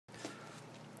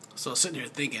So I was sitting here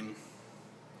thinking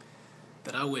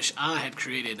that I wish I had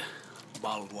created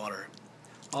bottled water.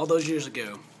 All those years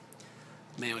ago,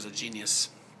 man was a genius.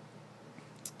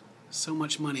 So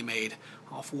much money made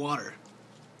off water.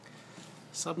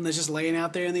 Something that's just laying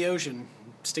out there in the ocean,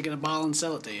 stick in a bottle and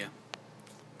sell it to you.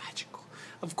 Magical.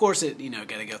 Of course, it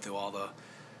got to go through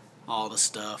all the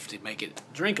stuff to make it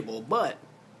drinkable, but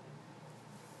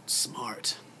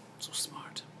smart, so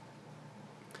smart.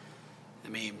 I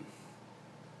mean,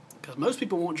 because most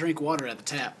people won't drink water at the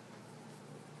tap.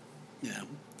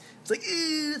 It's like,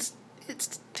 ew,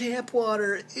 it's tap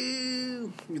water,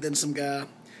 ew. And then some guy,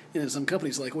 some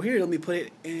company's like, well, here, let me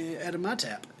put it out of my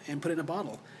tap and put it in a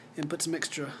bottle and put some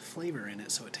extra flavor in it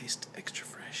so it tastes extra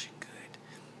fresh and good.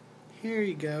 Here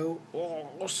you go.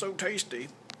 Oh, so tasty.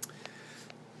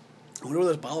 I wonder where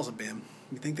those bottles have been.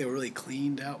 You think they were really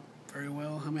cleaned out very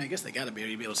well? I mean, I guess they got to be, or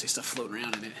you'd be able to see stuff floating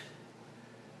around in it.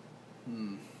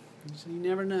 So you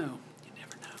never know. You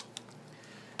never know.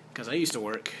 Because I used to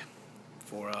work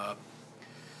for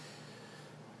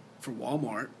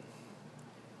Walmart.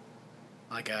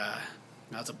 Like, I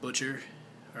was a butcher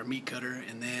or meat cutter,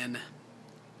 and then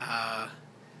I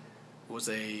was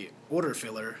a order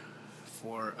filler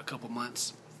for a couple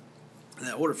months. And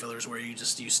that order filler is where you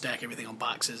stack everything on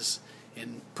boxes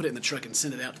and put it in the truck and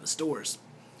send it out to the stores.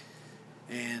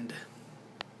 And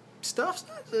stuff's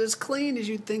not as clean as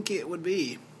you'd think it would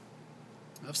be.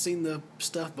 I've seen the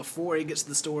stuff before it gets to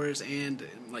the stores and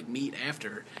like meat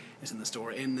after it's in the store.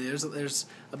 And there's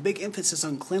a big emphasis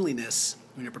on cleanliness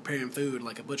when you're preparing food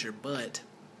like a butcher. But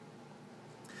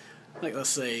like,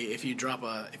 let's say if you drop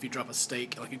a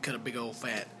steak, like you cut a big old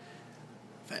fat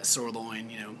sirloin,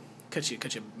 cut you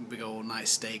a big old nice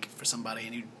steak for somebody,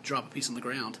 and you drop a piece on the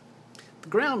ground.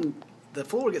 The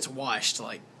floor gets washed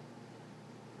like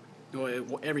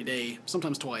every day,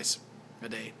 sometimes twice a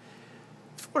day.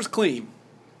 The floor's clean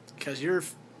because your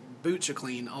boots are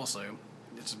clean also.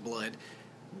 It's blood.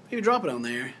 If you drop it on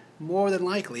there, more than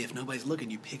likely, if nobody's looking,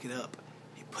 you pick it up,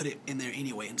 you put it in there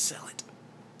anyway and sell it.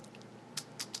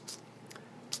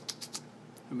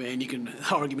 Man, the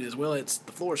argument as well, the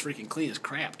floor is freaking clean as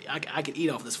crap. I could eat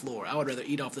off this floor. I would rather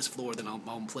eat off this floor than on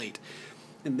my own plate.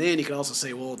 And then you could also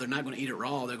say, well, they're not going to eat it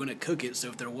raw. They're going to cook it. So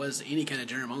if there was any kind of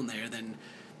germ on there, then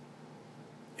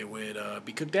it would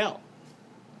be cooked out.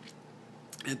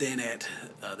 And then at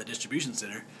the distribution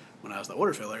center, when I was the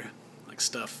order filler, like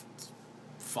stuff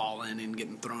falling and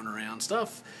getting thrown around.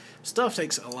 Stuff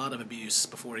takes a lot of abuse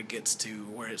before it gets to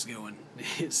where it's going.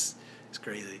 It's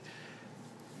crazy.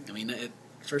 I mean,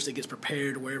 first it gets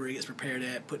prepared wherever it gets prepared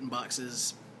at, put in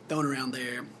boxes, thrown around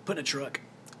there, put in a truck,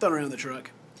 thrown around the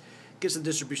truck, gets to the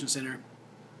distribution center,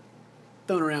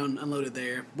 thrown around, unloaded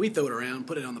there. We throw it around,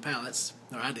 put it on the pallets,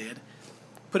 or I did.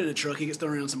 Put it in a truck, it gets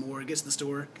thrown around some more, it gets to the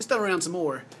store, gets thrown around some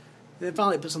more, and then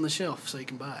finally it puts on the shelf so you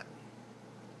can buy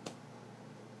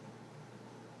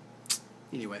it.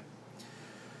 Anyway.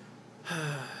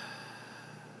 I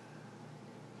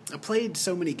played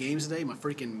so many games today, my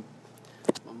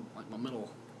middle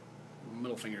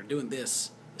finger doing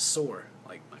this is sore.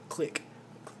 Like my click.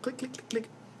 Click, click, click, click.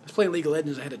 I was playing League of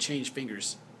Legends, I had to change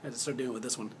fingers. I had to start doing it with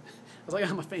this one. I was like,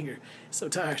 oh, my finger. It's so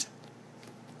tired.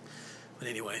 But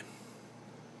anyway.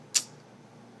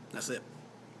 That's it.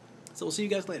 So we'll see you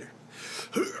guys later.